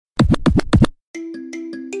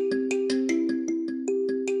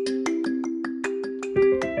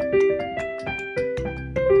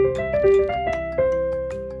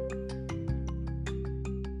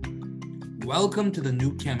Welcome to the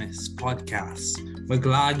New Chemist podcast. We're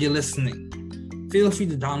glad you're listening. Feel free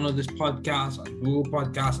to download this podcast on Google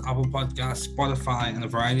Podcasts, Apple Podcasts, Spotify, and a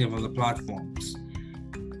variety of other platforms.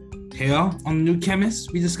 Here on the New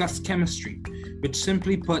Chemist, we discuss chemistry, which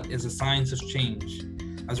simply put is the science of change,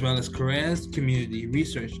 as well as careers, community,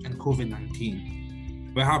 research, and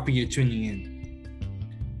COVID-19. We're happy you're tuning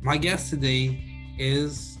in. My guest today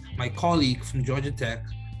is my colleague from Georgia Tech,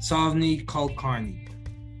 Savni Kulkarni.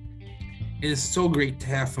 It is so great to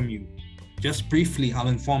hear from you. Just briefly, I'll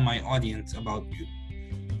inform my audience about you.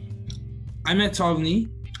 I met Savni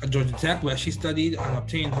at Georgia Tech, where she studied and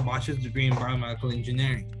obtained her bachelor's degree in biomedical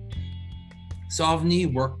engineering.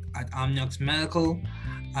 Savni worked at Amniox Medical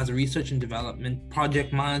as a research and development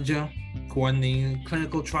project manager, coordinating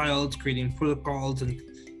clinical trials, creating protocols, and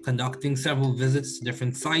conducting several visits to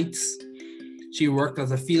different sites. She worked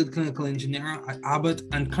as a field clinical engineer at Abbott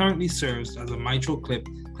and currently serves as a MitraClip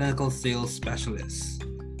clinical sales specialist.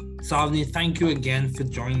 Savni, thank you again for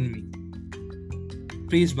joining me.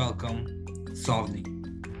 Please welcome Savni.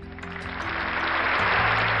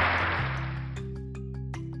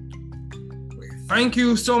 Thank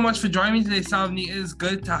you so much for joining me today, Savni. It is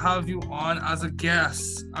good to have you on as a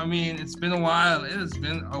guest. I mean, it's been a while. It has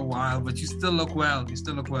been a while, but you still look well.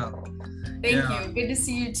 Thank you. Good to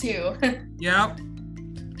see you too. Yeah.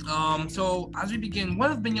 So as we begin, what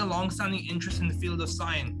have been your long-standing interest in the field of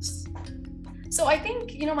science? So I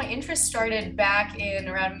think, my interest started back in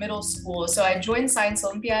around middle school. So I joined Science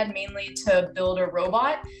Olympiad mainly to build a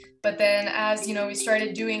robot. But then as, we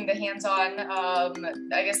started doing the hands-on,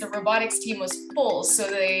 I guess the robotics team was full. So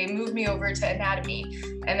they moved me over to anatomy.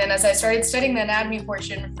 And then as I started studying the anatomy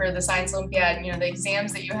portion for the Science Olympiad, the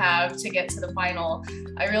exams that you have to get to the final,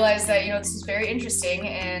 I realized that, this was very interesting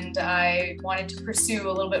and I wanted to pursue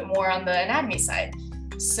a little bit more on the anatomy side.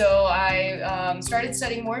 So I started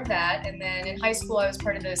studying more of that. And then in high school, I was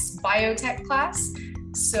part of this biotech class.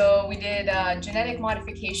 So we did genetic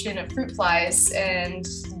modification of fruit flies, and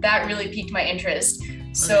that really piqued my interest.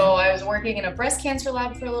 So I was working in a breast cancer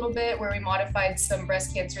lab for a little bit where we modified some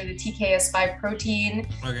breast cancer, the TKS5 protein.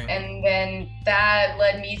 And then that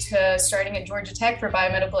led me to starting at Georgia Tech for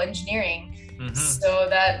biomedical engineering. So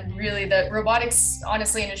the robotics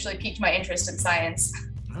honestly initially piqued my interest in science.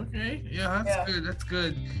 Okay, that's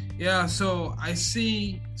good. Yeah, so I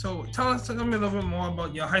see. So tell me a little bit more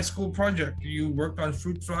about your high school project. You worked on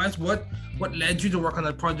fruit flies. What led you to work on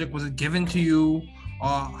that project? Was it given to you? Or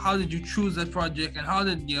how did you choose that project? And how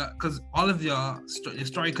did because all of your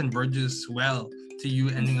story converges well to you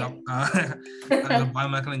ending up as a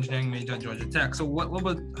biomedical engineering major at Georgia Tech. So what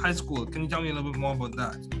about high school? Can you tell me a little bit more about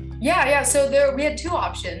that? Yeah. So we had two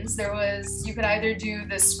options. You could either do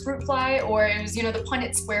this fruit fly or it was, the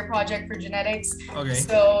Punnett Square project for genetics. Okay.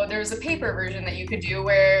 So there was a paper version that you could do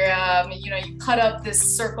where, you cut up this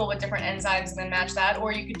circle with different enzymes and then match that,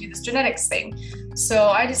 or you could do this genetics thing. So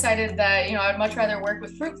I decided that, I'd much rather work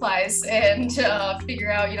with fruit flies and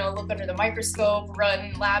figure out, look under the microscope,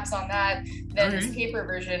 run labs on that, than this paper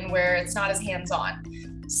version where it's not as hands-on.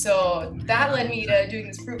 So that led me to doing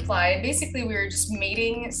this fruit fly, and basically we were just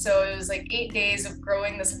mating. So it was like 8 days of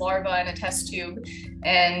growing this larva in a test tube,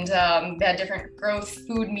 and they had different growth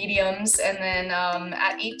food mediums. And then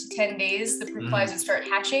at 8 to 10 days, the fruit flies would start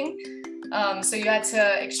hatching. So you had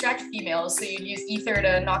to extract females. So you'd use ether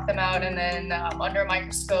to knock them out, and then under a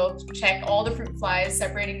microscope, check all the fruit flies,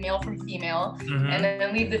 separating male from female, and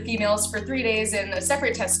then leave the females for 3 days in a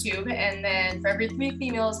separate test tube. And then for every 3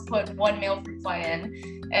 females, put 1 male fruit fly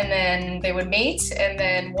in. And then they would mate. And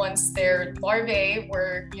then once their larvae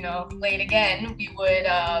were, laid again, we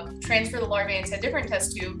would transfer the larvae into a different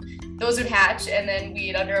test tube. Those would hatch, and then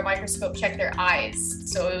we'd, under a microscope, check their eyes.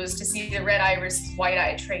 So it was to see the red eye versus white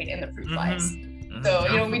eye trait in the fruit flies.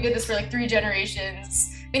 So, we did this for like 3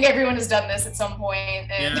 generations. I think everyone has done this at some point.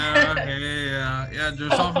 And Yeah.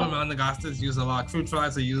 Drosophila melanogaster is used a lot. Fruit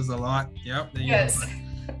flies are used a lot. Yep. Yes.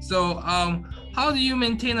 So, how do you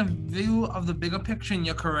maintain a view of the bigger picture in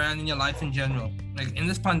your career and in your life in general? Like in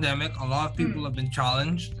this pandemic, a lot of people have been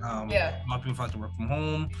challenged. A lot of people have had to work from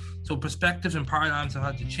home. So perspectives and paradigms have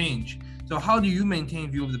had to change. So how do you maintain a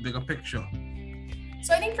view of the bigger picture?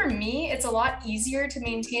 So I think for me, it's a lot easier to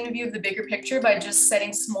maintain a view of the bigger picture by just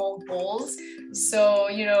setting small goals. So,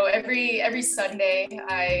 every Sunday,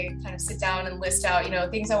 I kind of sit down and list out,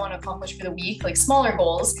 things I want to accomplish for the week, like smaller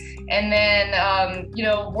goals. And then,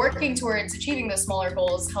 working towards achieving those smaller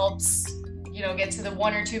goals helps, get to the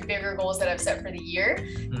 1 or 2 bigger goals that I've set for the year.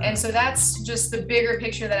 And so that's just the bigger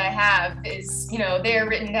picture that I have is, they're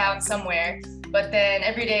written down somewhere. But then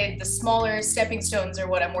every day, the smaller stepping stones are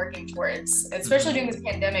what I'm working towards. Especially during this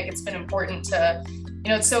pandemic, it's been important to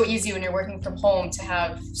it's so easy when you're working from home to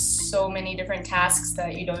have so many different tasks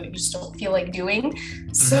that you just don't feel like doing.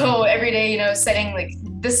 So every day, setting like,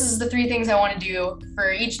 this is the 3 things I want to do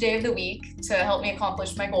for each day of the week to help me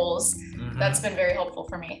accomplish my goals. That's been very helpful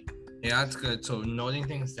for me. Yeah, that's good. So noting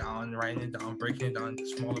things down, writing it down, breaking it down into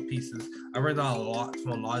smaller pieces. I've read that a lot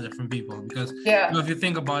from a lot of different people because if you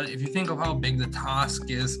think about it, if you think of how big the task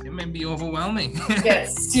is, it may be overwhelming.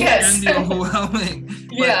 Yes. It can be overwhelming.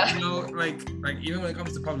 But, like even when it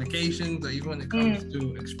comes to publications or even when it comes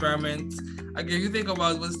to experiments, like if you think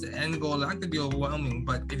about what's the end goal, that could be overwhelming.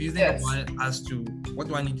 But if you think about it as to what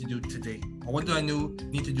do I need to do today? Or what do I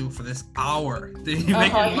need to do for this hour? Then you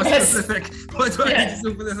make it more specific. What do I need to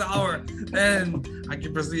do for this hour? Then I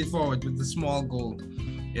can proceed forward with the small goal.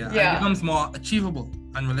 It becomes more achievable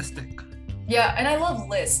and realistic. Yeah, and I love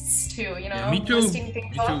lists too, me too. Listing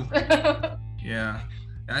things off. Yeah.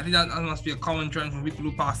 I think that must be a common trend for people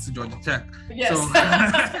who pass to Georgia Tech. Yes.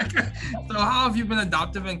 So how have you been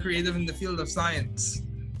adaptive and creative in the field of science?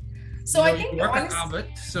 So I think you work at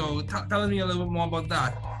Abbott, so tell me a little bit more about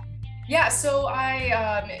that. Yeah, so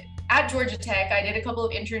I, at Georgia Tech, I did a couple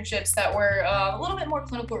of internships that were a little bit more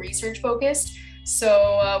clinical research focused.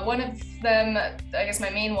 So one of them, I guess my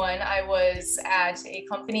main one, I was at a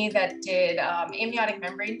company that did amniotic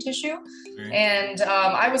membrane tissue. And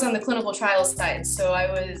I was on the clinical trial side. So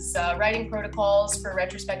I was writing protocols for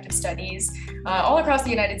retrospective studies all across the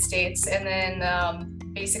United States. And then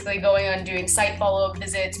basically going on doing site follow-up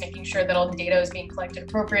visits, making sure that all the data was being collected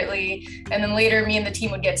appropriately. And then later me and the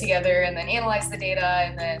team would get together and then analyze the data.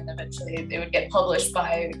 And then eventually they would get published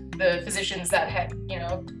by the physicians that had,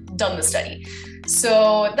 done the study.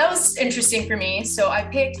 So that was interesting for me. So I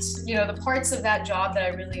picked, the parts of that job that I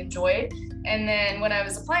really enjoyed. And then when I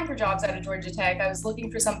was applying for jobs out of Georgia Tech, I was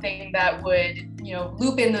looking for something that would,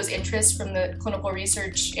 loop in those interests from the clinical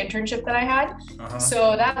research internship that I had.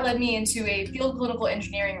 So that led me into a field clinical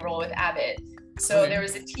engineering role with Abbott. So there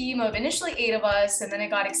was a team of initially 8 of us, and then it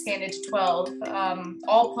got expanded to 12,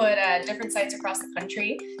 all put at different sites across the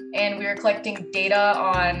country. And we were collecting data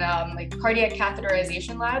on like cardiac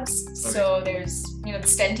catheterization labs. So there's, the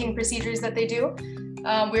stenting procedures that they do.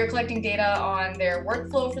 We were collecting data on their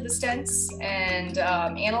workflow for the stents and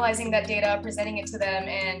analyzing that data, presenting it to them.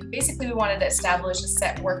 And basically we wanted to establish a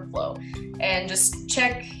set workflow and just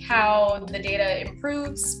check how the data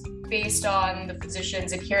improves based on the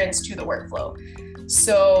physician's adherence to the workflow.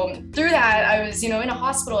 So through that, I was, in a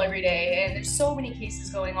hospital every day, and there's so many cases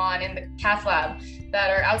going on in the cath lab that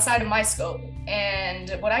are outside of my scope.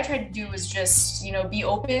 And what I tried to do was just, be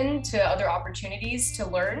open to other opportunities to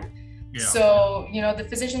learn. So, the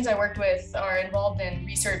physicians I worked with are involved in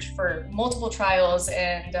research for multiple trials,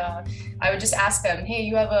 and I would just ask them, hey,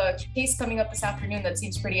 you have a case coming up this afternoon that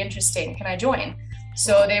seems pretty interesting. Can I join?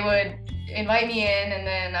 So they would invite me in, and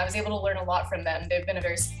then I was able to learn a lot from them. They've been a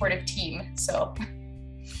very supportive team. So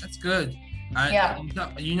that's good.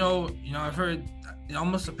 I've heard it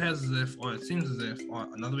almost appears as if, or it seems as if, or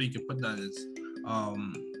another way you could put that is,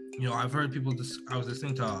 I've heard people I was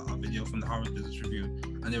listening to a video from the Harvard Business Review,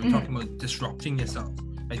 and they were talking about disrupting yourself,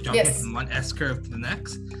 like jumping from one S curve to the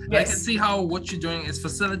next. And I can see how what you're doing is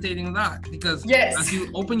facilitating that, because as you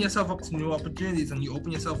open yourself up to new opportunities and you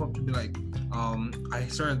open yourself up to be like, I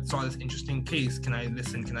saw this interesting case. Can I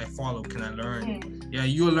listen? Can I follow? Can I learn? Yeah,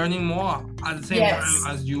 you are learning more at the same time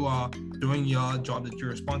as you are doing your job that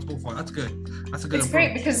you're responsible for. That's good. That's a good approach. It's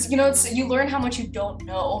great because, you learn how much you don't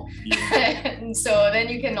know. And so then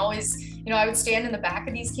you can always, I would stand in the back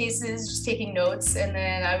of these cases just taking notes, and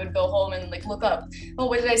then I would go home and look up, oh,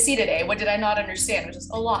 what did I see today? What did I not understand? Which is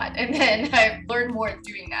a lot. And then I learned more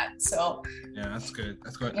doing that. So yeah, that's good.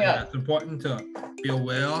 That's good. Yeah, it's important to be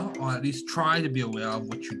aware, or at least try to be aware of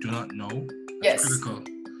what you do not know. That's critical.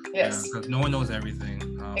 Yes. Because no one knows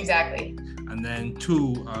everything. Exactly. And then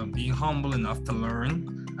 2, being humble enough to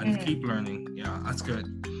learn and keep learning. Yeah, that's good.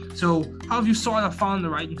 So how have you sort of found the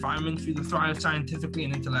right environment for you to thrive scientifically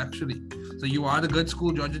and intellectually? So you are at a good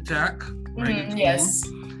school, Georgia Tech. Very good school. Yes.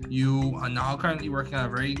 You are now currently working at a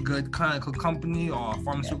very good clinical company, or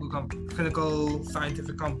pharmaceutical clinical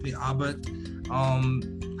scientific company, Abbott.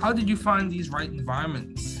 How did you find these right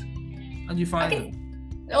environments? How did you find them?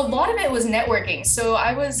 A lot of it was networking. So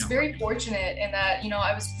I was very fortunate in that,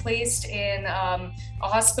 I was placed in a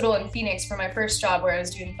hospital in Phoenix for my first job where I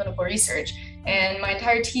was doing clinical research. And my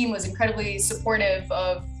entire team was incredibly supportive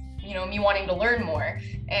of, me wanting to learn more.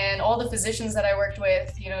 And all the physicians that I worked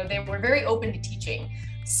with, they were very open to teaching.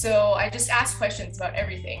 So I just asked questions about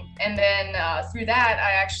everything. And then through that,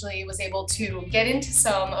 I actually was able to get into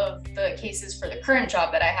some of the cases for the current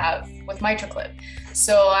job that I have with MitraClip.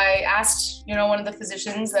 So I asked, one of the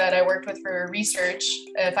physicians that I worked with for research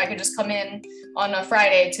if I could just come in on a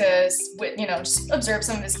Friday to, just observe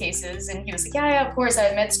some of his cases. And he was like, yeah, of course.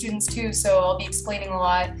 I met students too, so I'll be explaining a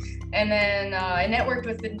lot. And then I networked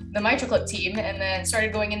with the MitraClip team and then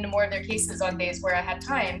started going into more of their cases on days where I had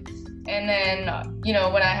time. And then,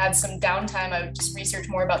 when I had some downtime, I would just research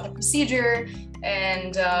more about the procedure.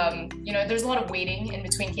 And, there's a lot of waiting in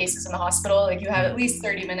between cases in the hospital. Like you have at least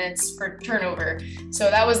 30 minutes for turnover. So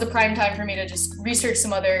that was the prime time for me to just research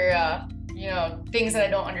some other, things that I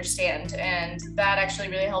don't understand. And that actually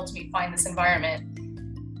really helped me find this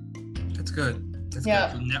environment. That's good. That's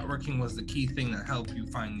good. So networking was the key thing that helped you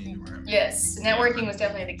find the environment. Yes, networking was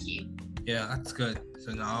definitely the key. Yeah, that's good.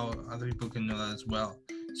 So now other people can know that as well.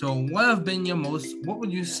 So what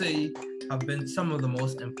would you say have been some of the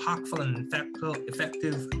most impactful and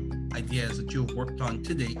effective ideas that you've worked on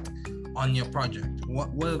to date on your project? What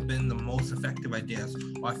would have been the most effective ideas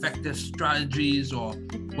or effective strategies, or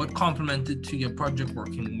what complemented to your project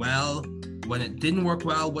working well? When it didn't work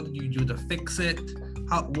well, what did you do to fix it?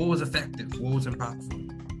 What was effective? What was impactful?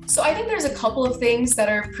 So I think there's a couple of things that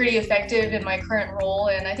are pretty effective in my current role,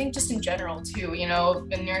 and I think just in general too,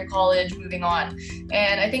 when you're in college, moving on.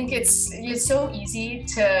 And I think it's so easy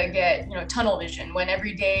to get, tunnel vision when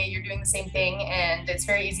every day you're doing the same thing, and it's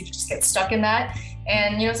very easy to just get stuck in that.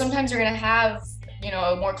 And, sometimes you're going to have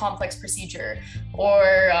a more complex procedure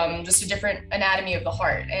or just a different anatomy of the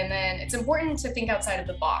heart. And then it's important to think outside of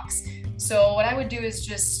the box. So what I would do is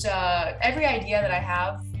just every idea that I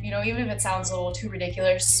have, even if it sounds a little too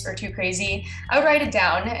ridiculous or too crazy, I would write it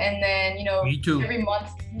down. And then, Me too. Every month,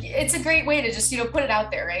 it's a great way to just, put it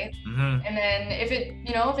out there, right? Mm-hmm. And then if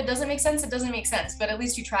it doesn't make sense, it doesn't make sense, but at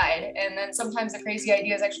least you tried. And then sometimes the crazy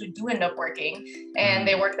ideas actually do end up working and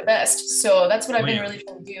they work the best. So that's what I've been really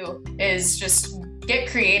trying to do, is just get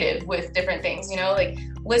creative with different things, like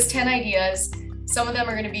list 10 ideas. Some of them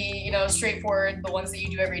are going to be, straightforward, the ones that you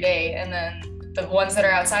do every day. And then the ones that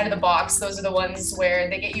are outside of the box, those are the ones where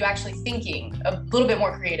they get you actually thinking a little bit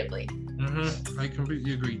more creatively. Mm-hmm. I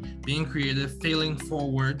completely agree. Being creative, failing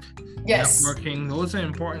forward, networking, those are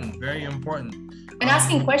important, very important. And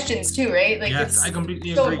asking questions too, right? Like, yes, I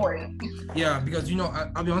completely so agree. Important. Yeah, because,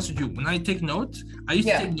 I'll be honest with you, when I take notes, I used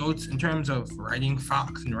to take notes in terms of writing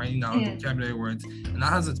facts and writing down vocabulary words, and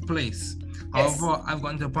that has its place. Yes. However, I've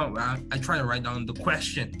gotten to a point where I try to write down the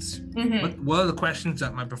questions. Mm-hmm. What are the questions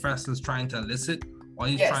that my professor is trying to elicit, or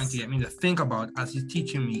he's trying to get me to think about as he's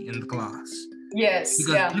teaching me in the class? Yes.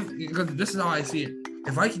 Because this is how I see it.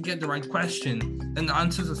 If I can get the right question, then the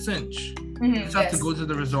answer's a cinch. You just have to go to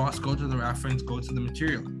the resource, go to the reference, go to the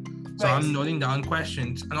material. So I'm noting down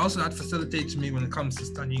questions, and also that facilitates me when it comes to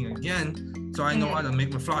studying again. So I know how to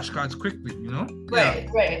make my flashcards quickly, Right.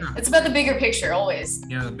 Yeah. It's about the bigger picture always.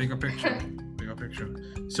 Yeah, the bigger picture.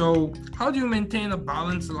 So how do you maintain a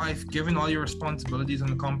balanced life given all your responsibilities and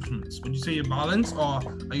accomplishments? Would you say you're balanced, or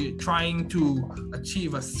are you trying to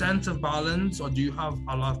achieve a sense of balance, or do you have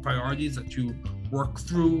a lot of priorities that you work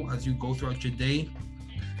through as you go throughout your day?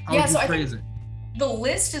 How would you phrase it? The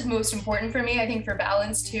list is most important for me, I think, for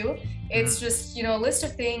balance too. It's just, a list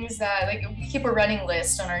of things that, like, we keep a running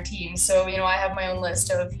list on our team. So, I have my own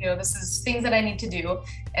list of, this is things that I need to do.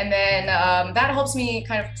 And then that helps me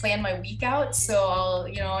kind of plan my week out. So I'll,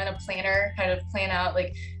 in a planner, kind of plan out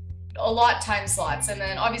like a lot time slots. And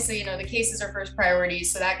then obviously, the cases are first priority.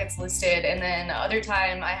 So that gets listed. And then other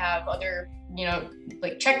time I have other,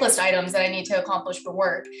 like checklist items that I need to accomplish for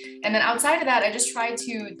work. And then outside of that, I just try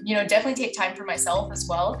to, definitely take time for myself as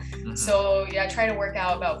well. Mm-hmm. So I try to work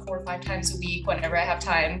out about 4 or 5 times a week whenever I have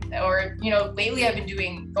time. Or, lately I've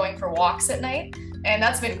been going for walks at night, and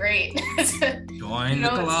that's been great. Join the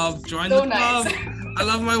club. Nice. I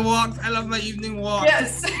love my walks. I love my evening walks.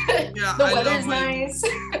 Yes. Yeah, the weather's nice.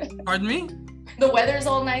 Pardon me? The weather's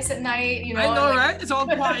all nice at night, I know, right? It's all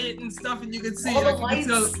quiet and stuff, and you can see all the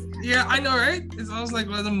lights. Yeah, I know, right? It's almost like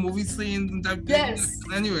one of the movie scenes and type. Yes.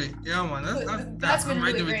 Anyway, yeah, man. That's been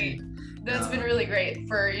really great. That's been really great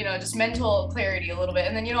for, just mental clarity a little bit.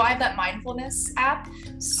 And then, I have that mindfulness app.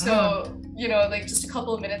 So, like just a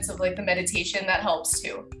couple of minutes of like the meditation, that helps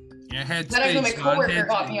too. Yeah, headspace. Then I know my coworker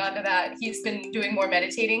got me onto that. He's been doing more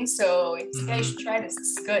meditating, so he's like, you should try this.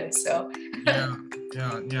 It's good. So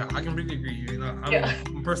yeah, I completely agree.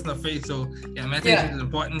 I'm a person of faith, so meditation is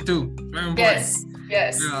important too. It's very important.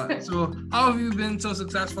 Yes. Yeah. So how have you been so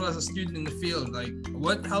successful as a student in the field? Like,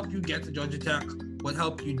 what helped you get to Georgia Tech? What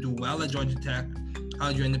helped you do well at Georgia Tech? How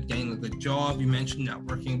did you end up getting a good job? You mentioned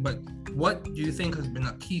networking, but what do you think has been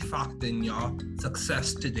a key factor in your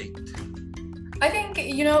success to date? I think,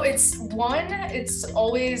 it's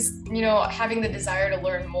always, having the desire to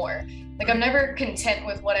learn more. Like, I'm never content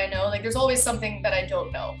with what I know. Like, there's always something that I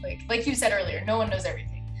don't know. Like you said earlier, no one knows everything.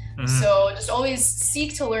 So just always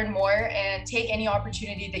seek to learn more and take any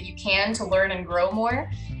opportunity that you can to learn and grow more.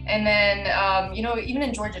 And then, even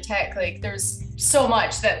in Georgia Tech, like, there's so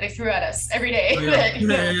much that they threw at us every day that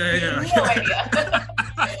no idea.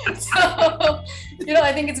 So,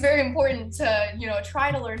 I think it's very important to,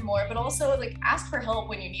 try to learn more, but also like ask for help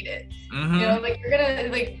when you need it. Like, you're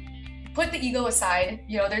gonna put the ego aside.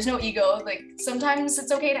 There's no ego. Like, sometimes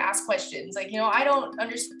it's okay to ask questions. Like, I don't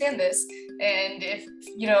understand this. And if,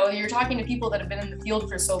 you're talking to people that have been in the field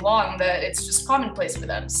for so long that it's just commonplace for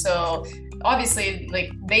them. So obviously,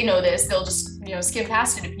 like, they know this, they'll just, skim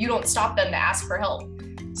past it if you don't stop them to ask for help.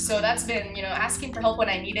 So that's been, asking for help when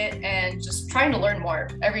I need it and just trying to learn more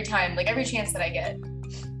every time, like every chance that I get.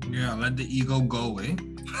 Yeah, let the ego go, eh?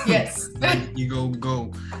 Yes. Let the ego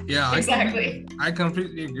go. Yeah, exactly. I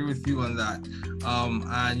completely agree with you on that. And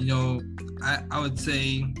I would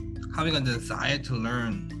say having a desire to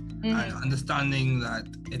learn and understanding that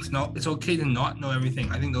it's okay to not know everything.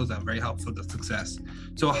 I think those are very helpful to success.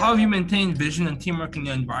 So how have you maintained vision and teamwork in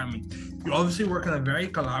your environment? You obviously work in a very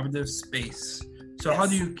collaborative space. So How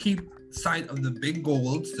do you keep sight of the big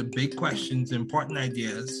goals, the big questions, the important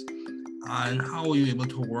ideas, and how are you able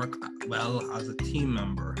to work well as a team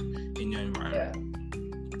member in your environment? Yeah.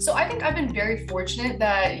 So I think I've been very fortunate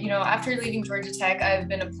that, after leaving Georgia Tech, I've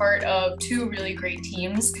been a part of two really great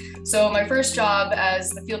teams. So my first job as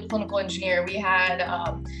the field clinical engineer, we had,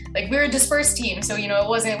 we were a dispersed team. So, we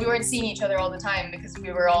weren't seeing each other all the time because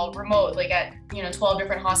we were all remote, like at, 12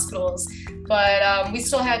 different hospitals. But we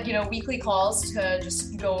still had, weekly calls to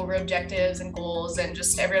just go over objectives and goals, and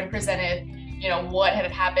just everyone presented, what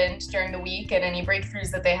had happened during the week and any breakthroughs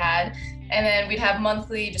that they had. And then we'd have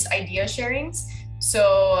monthly just idea sharings.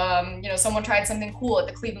 So, someone tried something cool at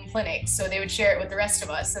the Cleveland Clinic, so they would share it with the rest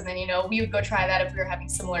of us. And then, we would go try that if we were having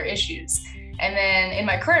similar issues. And then in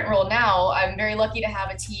my current role now, I'm very lucky to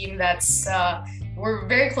have a team that's, we're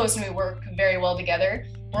very close and we work very well together.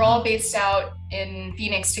 We're all based out in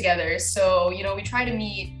Phoenix together. So, we try to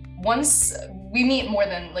meet we meet more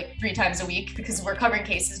than 3 times a week because we're covering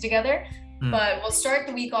cases together. But we'll start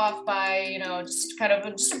the week off by, just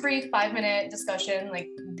a brief 5-minute discussion. Like,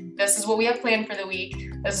 this is what we have planned for the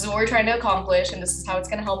week. This is what we're trying to accomplish. And this is how it's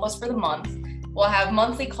going to help us for the month. We'll have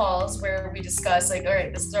monthly calls where we discuss all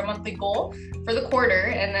right, this is our monthly goal for the quarter.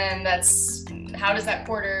 And then that's how does that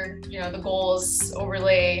quarter, the goals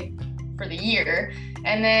overlay for the year.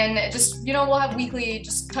 And then just, we'll have weekly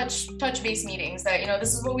just touch base meetings that,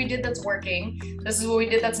 this is what we did that's working. This is what we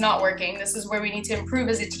did that's not working. This is where we need to improve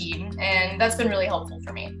as a team. And that's been really helpful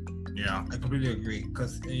for me. Yeah, I completely agree.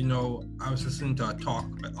 Because, I was listening to a talk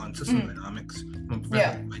on system dynamics from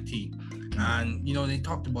Professor MIT. And, they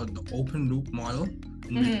talked about the open loop model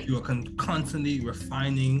in which you are constantly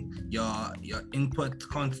refining your input,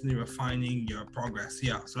 constantly refining your progress.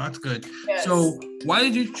 Yeah, so that's good. Yes. So why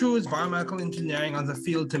did you choose biomedical engineering as a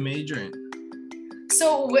field to major in?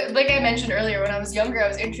 So like I mentioned earlier, when I was younger, I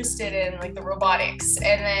was interested in the robotics,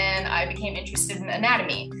 and then I became interested in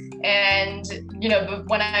anatomy. And,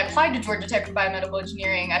 when I applied to Georgia Tech for biomedical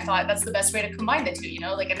engineering, I thought that's the best way to combine the two,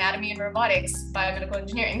 anatomy and robotics, biomedical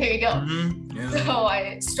engineering. There you go. Yeah. So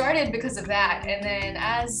I started because of that. And then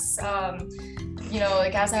as,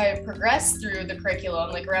 as I progressed through the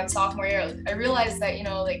curriculum, around sophomore year, I realized that,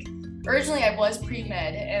 originally I was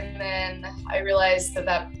pre-med, and then I realized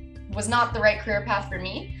that was not the right career path for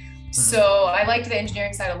me. So I liked the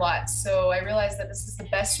engineering side a lot. So I realized that this is the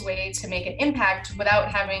best way to make an impact without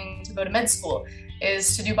having to go to med school,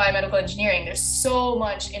 is to do biomedical engineering. There's so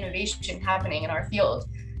much innovation happening in our field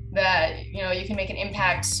that, you can make an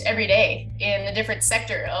impact every day in a different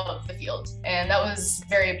sector of the field. And that was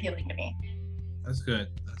very appealing to me. That's good.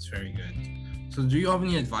 That's very good. So do you have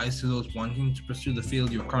any advice to those wanting to pursue the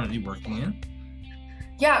field you're currently working in?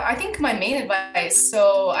 Yeah, I think my main advice,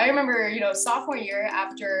 so I remember, sophomore year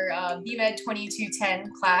after BMed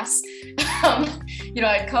 2210 class,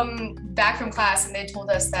 I'd come back from class and they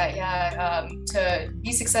told us that, to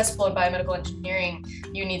be successful in biomedical engineering,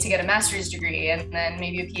 you need to get a master's degree and then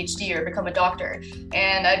maybe a PhD or become a doctor.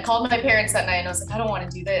 And I'd called my parents that night and I was like, I don't want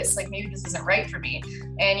to do this. Maybe this isn't right for me.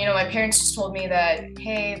 And, my parents just told me that,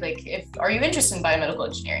 hey, are you interested in biomedical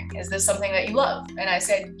engineering? Is this something that you love? And I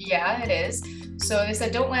said, yeah, it is. So they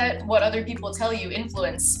said, don't let what other people tell you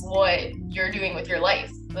influence what you're doing with your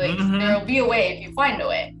life. There'll be a way if you find a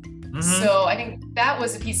way. So I think that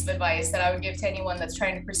was a piece of advice that I would give to anyone that's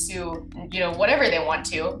trying to pursue, whatever they want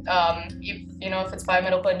to. If it's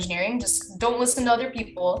biomedical engineering, just don't listen to other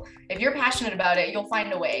people. If you're passionate about it, you'll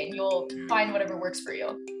find a way and you'll find whatever works for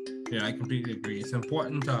you. Yeah, I completely agree. It's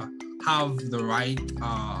important to have the right,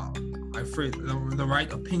 the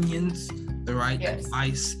right opinions, the right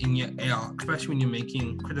advice in your especially when you're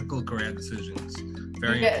making critical career decisions.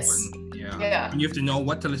 Very important. Yeah. You have to know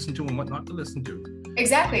what to listen to and what not to listen to.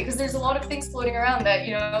 Exactly, because there's a lot of things floating around that,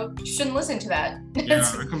 you shouldn't listen to that. Yeah,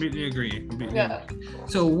 I completely agree.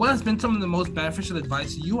 So what has been some of the most beneficial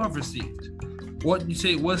advice you have received? What you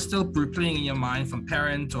say was still replaying in your mind from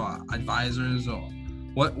parents or advisors, or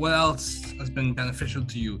what else has been beneficial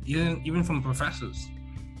to you, even from professors?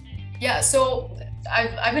 Yeah, so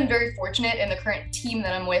I've been very fortunate in the current team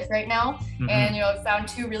that I'm with right now. And, I've found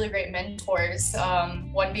two really great mentors,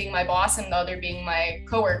 one being my boss and the other being my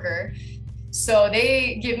coworker. So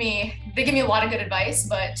they give me a lot of good advice,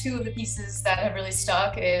 but two of the pieces that have really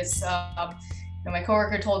stuck is, my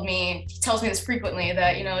coworker tells me this frequently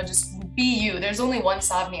that, just be you. There's only one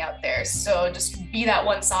Savni out there. So just be that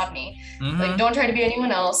one Savni. Like, don't try to be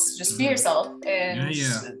anyone else. Just be yourself. And,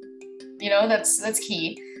 that's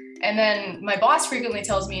key. And then my boss frequently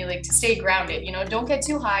tells me, like, to stay grounded, don't get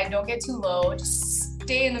too high, don't get too low, just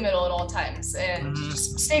stay in the middle at all times and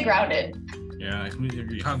just stay grounded. Yeah, I completely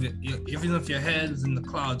agree. Even if your head is in the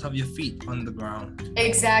clouds, have your feet on the ground.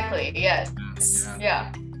 Exactly. Yes.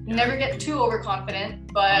 Yeah. Never get too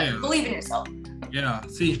overconfident, but believe in yourself. Yeah.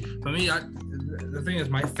 See, for me, the thing is,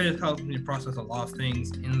 my faith helps me process a lot of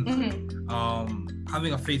things.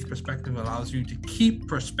 Having a faith perspective allows you to keep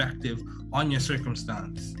perspective on your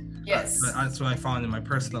circumstance. Yes. That's what I found in my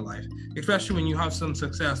personal life. Especially when you have some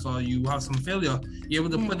success or you have some failure, you're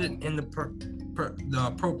able to put it in the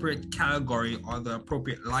appropriate category or the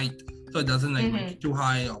appropriate light, so it doesn't make you too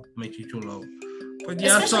high or make you too low. But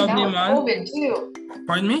yeah, especially now with COVID too.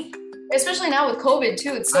 Pardon me? Especially now with COVID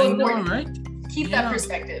too, it's so important. Right? Keep that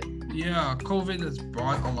perspective. Yeah, COVID has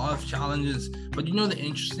brought a lot of challenges, but the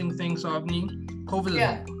interesting thing, Savni? COVID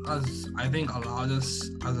has, I think, allowed us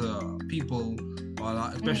as a people,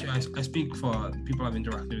 especially I speak for people I've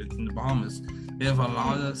interacted with in the Bahamas, they have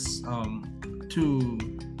allowed us to,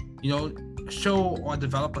 show or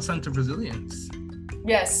develop a sense of resilience.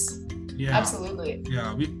 Yes. Yeah. Absolutely.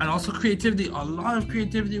 Yeah. And also creativity. A lot of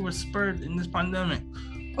creativity was spurred in this pandemic.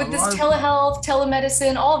 With this telehealth,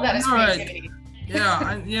 telemedicine, all of that is creativity.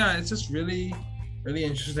 Yeah. It's just really, really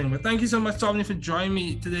interesting. But thank you so much, Savni, for joining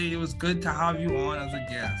me today. It was good to have you on as a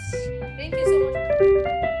guest. Thank you so much.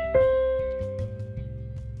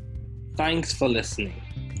 Thanks for listening.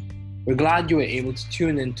 We're glad you were able to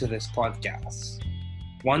tune into this podcast.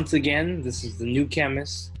 Once again, this is The New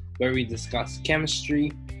Chemist, where we discuss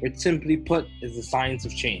chemistry, which simply put is the science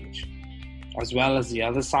of change, as well as the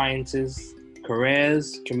other sciences,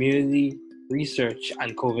 careers, community, research,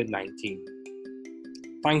 and COVID-19.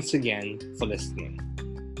 Thanks again for listening.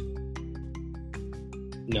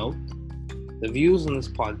 Note, the views on this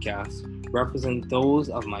podcast represent those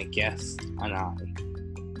of my guests and I.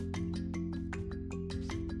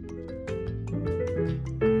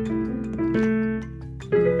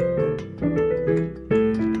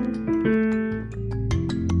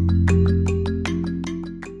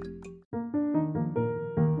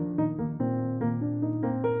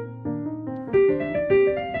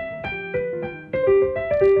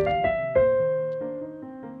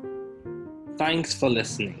 Thanks for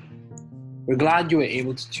listening. We're glad you were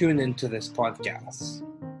able to tune into this podcast.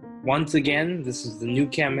 Once again, this is The New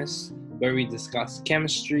Chemist, where we discuss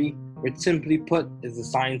chemistry, which simply put is the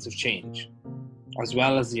science of change, as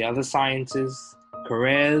well as the other sciences,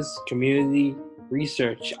 careers, community,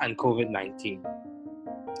 research, and COVID-19.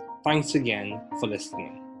 Thanks again for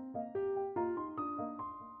listening.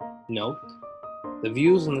 Note, the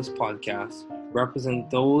views on this podcast represent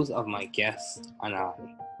those of my guests and I.